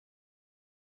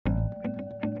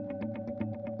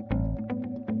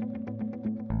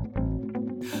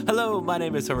Hello, my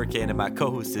name is Hurricane and my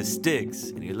co-host is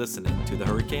Stiggs, and you're listening to the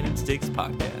Hurricane and Stiggs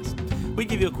podcast. We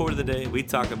give you a quote of the day, we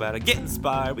talk about it, get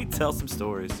inspired, we tell some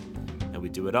stories, and we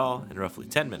do it all in roughly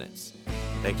 10 minutes.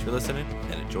 Thanks for listening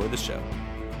and enjoy the show.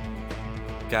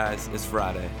 Guys, it's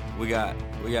Friday. We got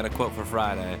a quote for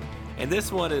Friday. And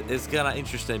this one is kind of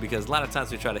interesting because a lot of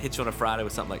times we try to hit you on a Friday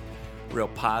with something like real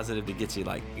positive to get you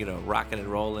rocking and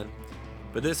rolling.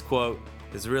 But this quote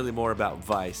is really more about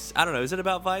Vice. I don't know. Is it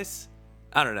about Vice?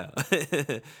 I don't know.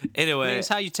 Anyway. It's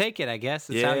how you take it, I guess.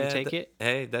 It's how you take it.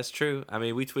 Hey, that's true. I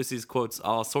mean, we twist these quotes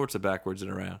all sorts of backwards and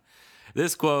around.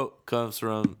 This quote comes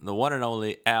from the one and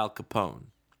only Al Capone,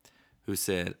 who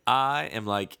said, "I am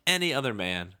like any other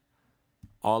man.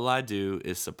 All I do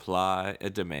is supply a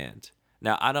demand."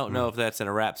 Now, I don't know if that's in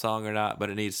a rap song or not, but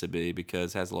it needs to be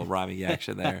because it has a little rhyming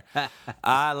action there.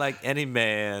 I, like any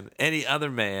man, any other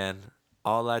man,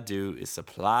 all I do is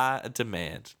supply a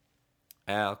demand.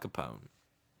 Al Capone.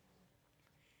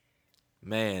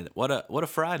 Man, what a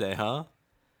Friday, huh?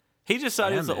 He just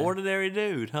thought he was an ordinary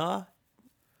dude, huh?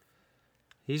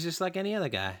 He's just like any other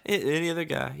guy. Any other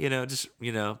guy,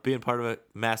 being part of a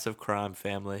massive crime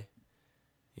family,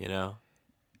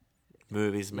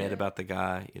 movies made about the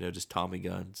guy, just Tommy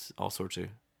guns, all sorts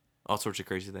of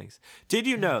crazy things. Did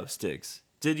you know, Stiggs?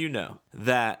 Did you know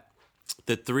that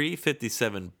the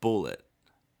 .357 bullet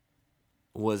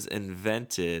was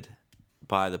invented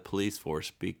by the police force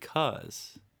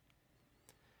because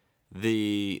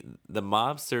the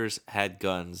mobsters had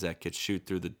guns that could shoot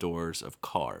through the doors of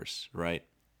cars, right?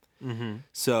 Mm-hmm.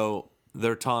 So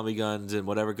their Tommy guns and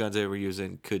whatever guns they were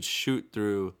using could shoot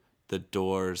through the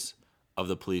doors of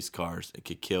the police cars. It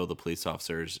could kill the police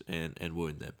officers and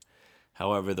wound them.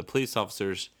 However, the police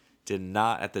officers did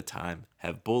not at the time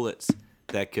have bullets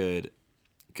that could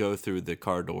go through the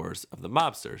car doors of the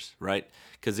mobsters, right?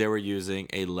 Because they were using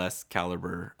a less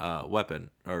caliber weapon,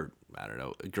 or I don't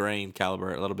know, a grain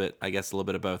caliber, a little bit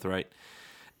of both, right?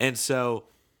 And so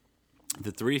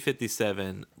the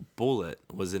 .357 bullet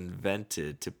was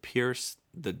invented to pierce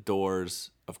the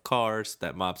doors of cars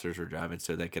that mobsters were driving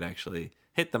so they could actually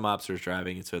hit the mobsters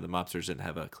driving and so the mobsters didn't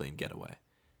have a clean getaway.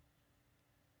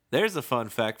 There's a fun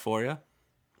fact for you.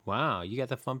 Wow, you got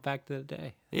the fun fact of the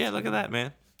day. Yeah, look at that,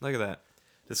 man. Look at that.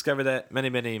 Discovered that many,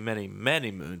 many, many,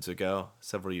 many moons ago,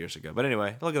 several years ago. But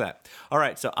anyway, look at that. All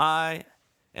right, so I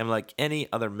am like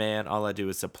any other man. All I do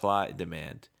is supply and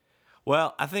demand.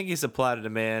 Well, I think he supplied a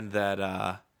demand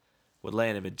that would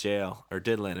land him in jail, or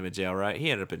did land him in jail, right?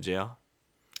 He ended up in jail.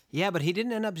 Yeah, but he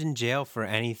didn't end up in jail for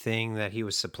anything that he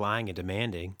was supplying and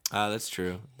demanding. That's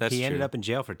true. He ended up in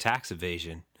jail for tax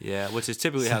evasion. Yeah, which is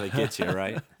typically how they get you,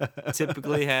 right?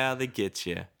 Typically how they get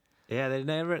you. Yeah,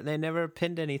 they never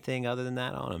pinned anything other than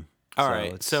that on him. All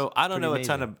right, so I don't know a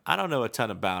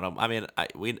ton about him. I mean,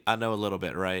 I know a little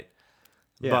bit, right?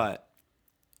 Yeah. But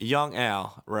young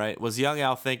Al, right? Was young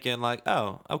Al thinking like,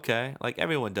 oh, okay, like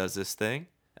everyone does this thing,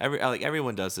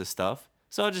 everyone does this stuff,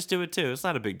 so I'll just do it too. It's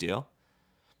not a big deal.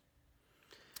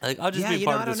 Like I'll just be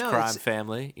part of this crime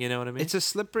family. You know what I mean? It's a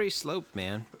slippery slope,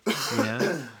 man.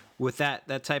 With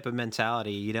that type of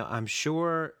mentality, I'm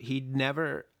sure he'd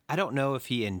never. I don't know if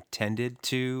he intended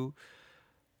to,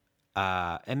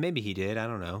 and maybe he did. I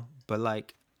don't know, but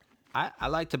like, I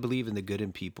like to believe in the good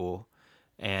in people,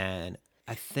 and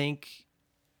I think,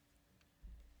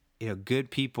 good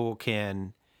people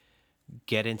can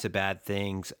get into bad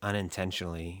things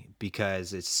unintentionally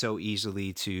because it's so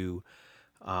easily to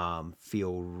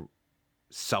feel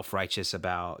self-righteous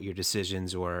about your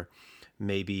decisions or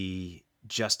maybe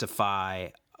justify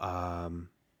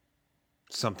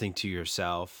something to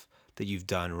yourself that you've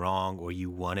done wrong or you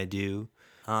want to do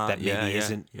that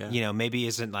maybe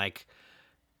isn't like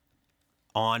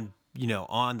on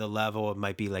the level. It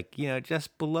might be like,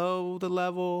 just below the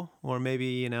level, or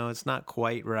maybe, it's not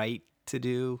quite right to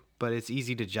do, but it's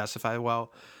easy to justify.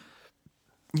 Well,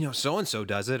 so-and-so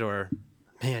does it, or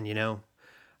man,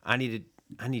 I need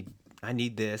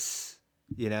this,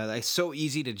 it's so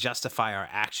easy to justify our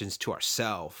actions to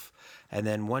ourselves. And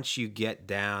then once you get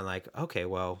down, like, okay,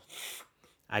 well,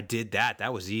 I did that.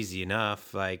 That was easy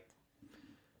enough. Like,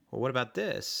 well, what about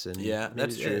this? And yeah,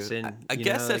 that's true. And, I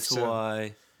guess that's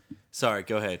why. Sorry,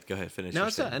 go ahead. Finish. No,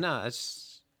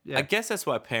 it's yeah. I guess that's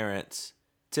why parents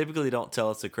typically don't tell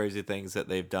us the crazy things that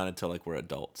they've done until like we're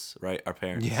adults, right? Our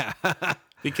parents. Yeah.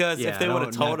 Because if they would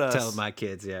have told us, tell my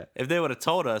kids, yeah. If they would have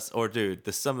told us, or dude,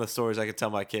 some of the stories I could tell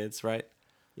my kids, right?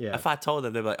 Yeah. If I told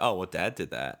them, they'd be like, "Oh, well, Dad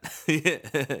did that."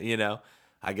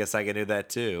 I guess I can do that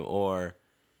too. Or,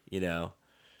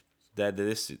 Dad did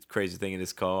this crazy thing in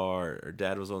his car, or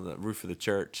Dad was on the roof of the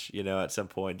church, at some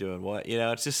point doing what?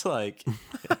 It's just like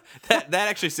that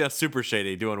actually sounds super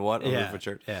shady. Doing what on the roof of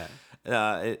church? Yeah.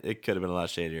 It could have been a lot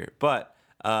shadier, but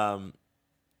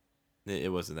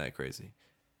it wasn't that crazy.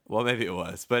 Well, maybe it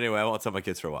was, but anyway, I won't tell my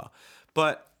kids for a while.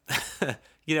 But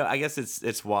I guess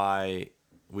it's why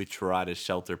we try to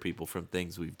shelter people from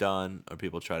things we've done, or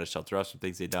people try to shelter us from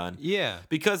things they've done. Yeah.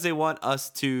 Because they want us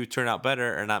to turn out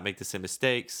better or not make the same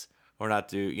mistakes or not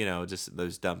do, just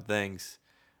those dumb things.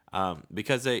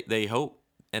 Because they hope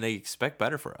and they expect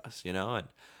better for us, and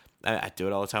I do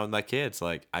it all the time with my kids.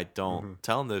 Like, I don't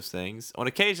tell them those things. On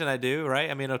occasion I do, right?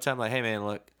 I mean, I'll tell them like, hey man,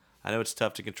 look, I know it's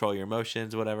tough to control your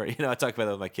emotions, whatever. I talk about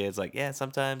that with my kids. Like, yeah,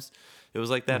 sometimes it was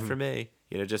like that for me.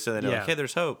 Just so they know, like, hey,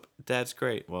 there's hope. Dad's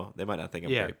great. Well, they might not think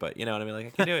I'm great, but you know what I mean? Like, I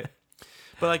can do it.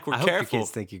 But like, we're I careful. Hope the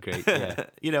kids think you're great.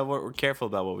 Yeah. We're careful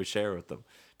about what we share with them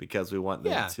because we want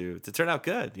them to turn out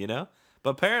good. But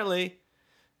apparently,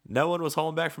 no one was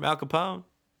holding back from Al Capone.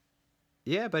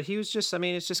 Yeah, but he was just. I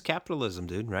mean, it's just capitalism,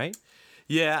 dude. Right?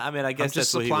 Yeah, I mean, I guess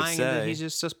that's what he would say. He's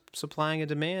just supplying a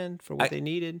demand for what they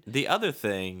needed. The other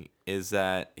thing is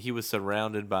that he was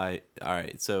surrounded by, all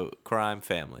right, so crime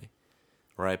family,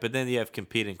 right? But then you have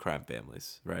competing crime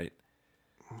families, right?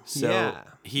 So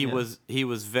he was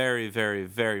very, very,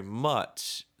 very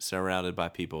much surrounded by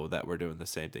people that were doing the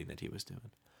same thing that he was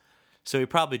doing. So he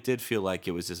probably did feel like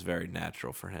it was just very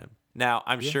natural for him. Now,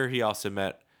 I'm sure he also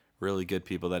met really good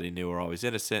people that he knew were always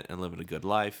innocent and living a good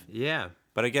life. Yeah.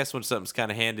 But I guess when something's kind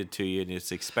of handed to you and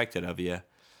it's expected of you,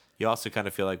 you also kind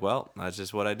of feel like, well, that's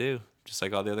just what I do, just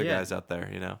like all the other guys out there,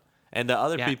 And the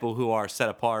other people who are set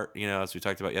apart, as we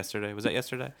talked about yesterday. Was that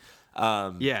yesterday?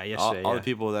 Yesterday. All the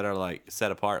people that are like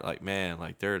set apart, like, man,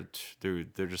 like they're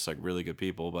just like really good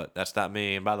people. But that's not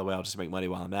me. And by the way, I'll just make money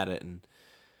while I'm at it, and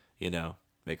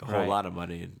make a whole lot of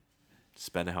money and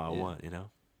spend it how I want.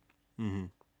 Mm-hmm.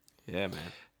 Yeah, man.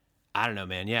 I don't know,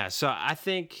 man. Yeah. So I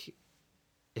think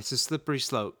it's a slippery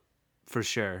slope for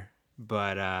sure,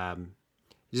 but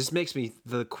it just makes me,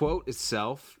 the quote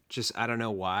itself, just, I don't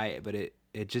know why, but it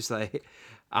just like,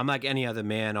 I'm like any other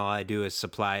man. All I do is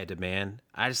supply a demand.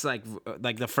 I just like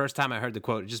the first time I heard the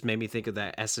quote, it just made me think of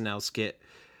that SNL skit.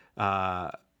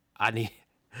 I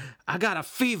got a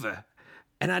fever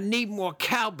and I need more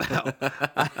cowbell.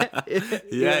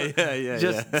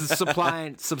 Just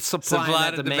supplying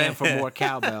that demand for more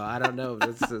cowbell. I don't know.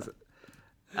 This is,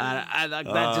 I like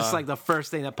that. Just like the first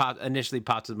thing that initially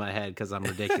pops in my head because I'm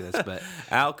ridiculous. But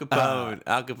Al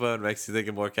Capone makes you think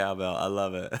of more cowbell. I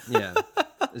love it. Yeah,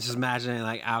 it's just imagining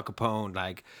like Al Capone,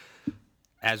 like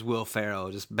as Will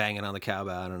Ferrell, just banging on the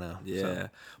cowbell. I don't know. Yeah. So.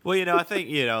 Well, I think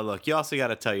look, you also got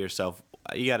to tell yourself.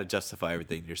 You got to justify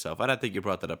everything to yourself. And I think you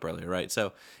brought that up earlier, right?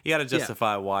 So you got to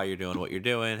justify why you're doing what you're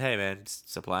doing. Hey, man,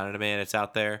 supply and demand, it's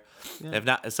out there.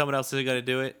 Yeah. If someone else isn't going to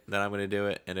do it, then I'm going to do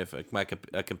it. And if a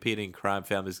competing crime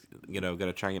family's, going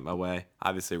to try and get my way,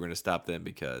 obviously we're going to stop them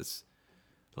because,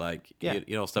 like, you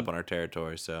don't step on our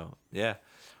territory. So, yeah.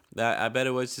 I bet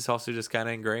it was just also just kind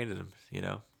of ingrained in them, Hey,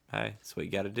 that's what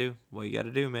you got to do. What you got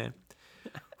to do, man.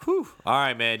 Whew. All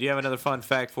right, man. Do you have another fun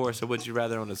fact for us, or would you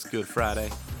rather on this Good Friday?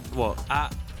 Well, I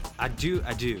do.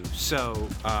 So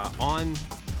on,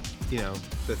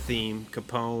 the theme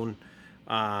Capone.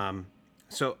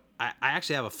 So I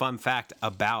actually have a fun fact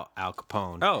about Al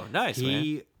Capone. Oh, nice.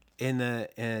 He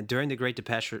during the Great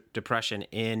Depression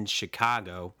in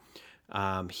Chicago,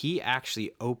 he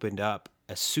actually opened up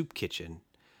a soup kitchen.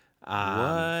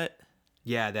 What?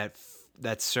 Yeah,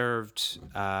 that served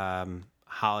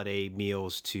holiday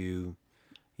meals to.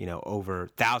 Over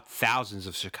thousands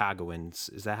of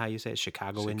Chicagoans. Is that how you say it?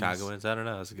 Chicagoans? I don't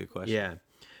know. That's a good question. Yeah.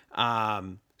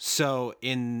 So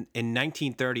in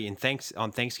 1930,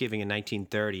 on Thanksgiving in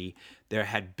 1930, there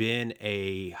had been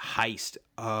a heist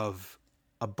of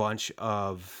a bunch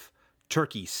of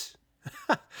turkeys.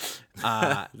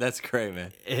 That's great,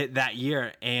 man. That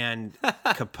year, and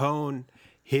Capone,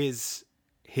 he was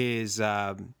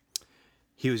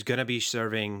going to be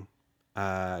serving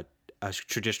a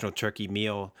traditional turkey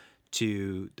meal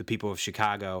to the people of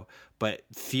Chicago, but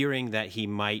fearing that he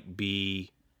might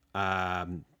be a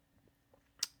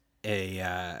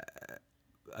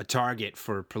target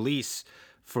for police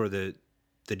for the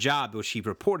job, which he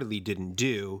reportedly didn't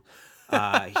do,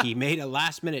 he made a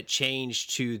last-minute change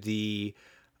to the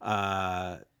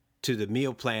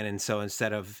meal plan, and so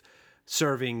instead of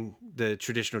serving the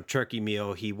traditional turkey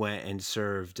meal, he went and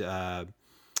served a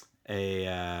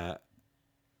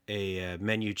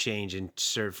menu change and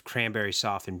served cranberry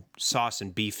sauce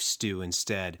and beef stew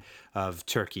instead of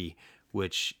turkey,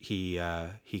 which he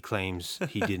claims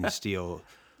he didn't steal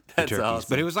turkeys. awesome.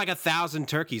 But it was like 1,000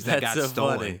 turkeys that got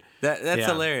stolen. Funny. That's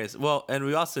hilarious. Well, and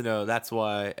we also know that's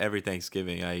why every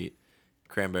Thanksgiving I eat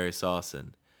cranberry sauce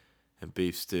and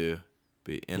beef stew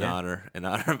in honor of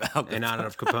Al Capone. In honor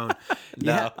of Capone.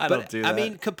 No, I don't do that. I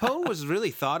mean, Capone was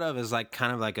really thought of as like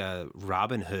kind of like a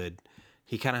Robin Hood.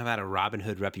 He kind of had a Robin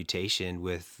Hood reputation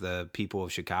with the people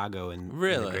of Chicago and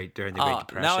during the Great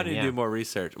Depression. Now I need to do more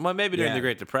research. Well, maybe during the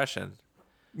Great Depression.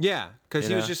 Yeah, because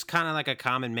he was just kind of like a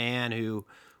common man who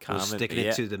was sticking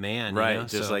it to the man. Right, you know?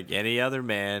 just like any other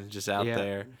man, just out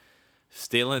there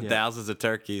stealing thousands of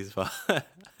turkeys.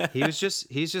 he's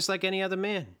just like any other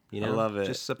man. You know, I love it.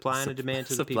 Just supplying a demand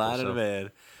to the people. Supplying a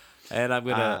demand. And I'm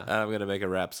gonna make a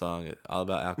rap song all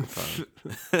about Al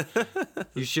Capone.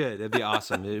 You should. It'd be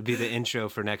awesome. It'd be the intro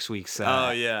for next week's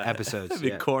episodes. It'd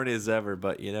be corny as ever,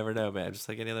 but you never know, man. Just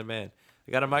like any other man.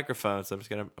 I got a microphone, so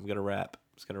I'm gonna rap.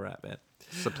 I'm just gonna rap, man.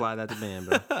 Supply that demand,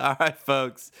 bro. All right,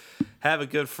 folks. Have a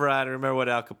good Friday. Remember what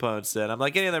Al Capone said. I'm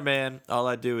like any other man. All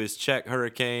I do is check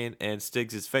Hurricane and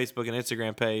Stiggs' Facebook and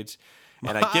Instagram page.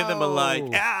 And I give them a like,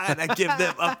 and I give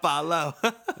them a follow.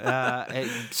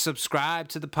 Subscribe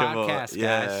to the podcast,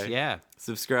 guys. Yeah.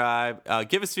 Subscribe.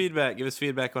 Give us feedback. Give us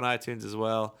feedback on iTunes as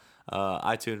well.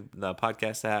 iTunes, the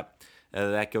podcast app.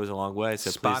 That goes a long way. So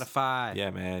Spotify. Please,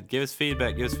 yeah, man. Give us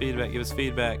feedback. Give us feedback. Give us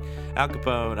feedback. Al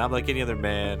Capone, I'm like any other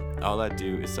man. All I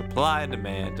do is supply and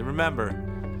demand. And remember,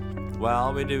 while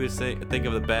all we do is think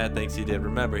of the bad things he did,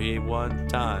 remember, he one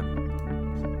time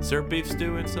served beef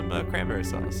stew and some cranberry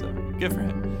sauce. So good for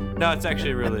him. No, it's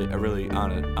actually a really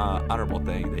honorable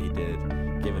thing that he did,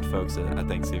 giving folks a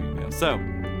Thanksgiving meal. So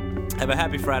have a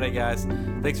happy Friday, guys.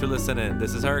 Thanks for listening.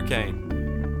 This is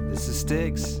Hurricane. This is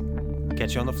Stiggs.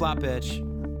 Catch you on the flop pitch.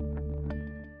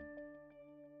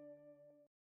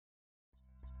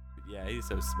 Yeah, he's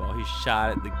so small. He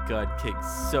shot it. The gun kicked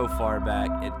so far back,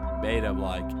 it made him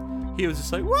like, he was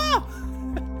just like, whoa!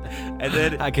 And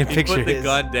then I can picture put the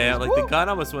gun down. Like the gun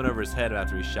almost went over his head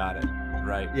after he shot it,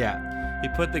 right? Yeah. He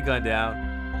put the gun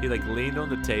down. He like leaned on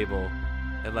the table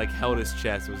and like held his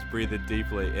chest, was breathing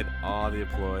deeply, and all the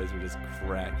employees were just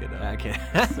cracking up. I can't.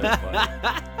 So funny.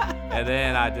 And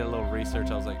then I did a little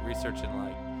research. I was like researching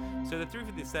so the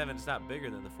 357 is not bigger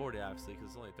than the 40, obviously, because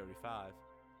it's only 35,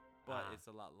 but it's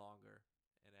a lot longer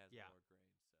and it has more.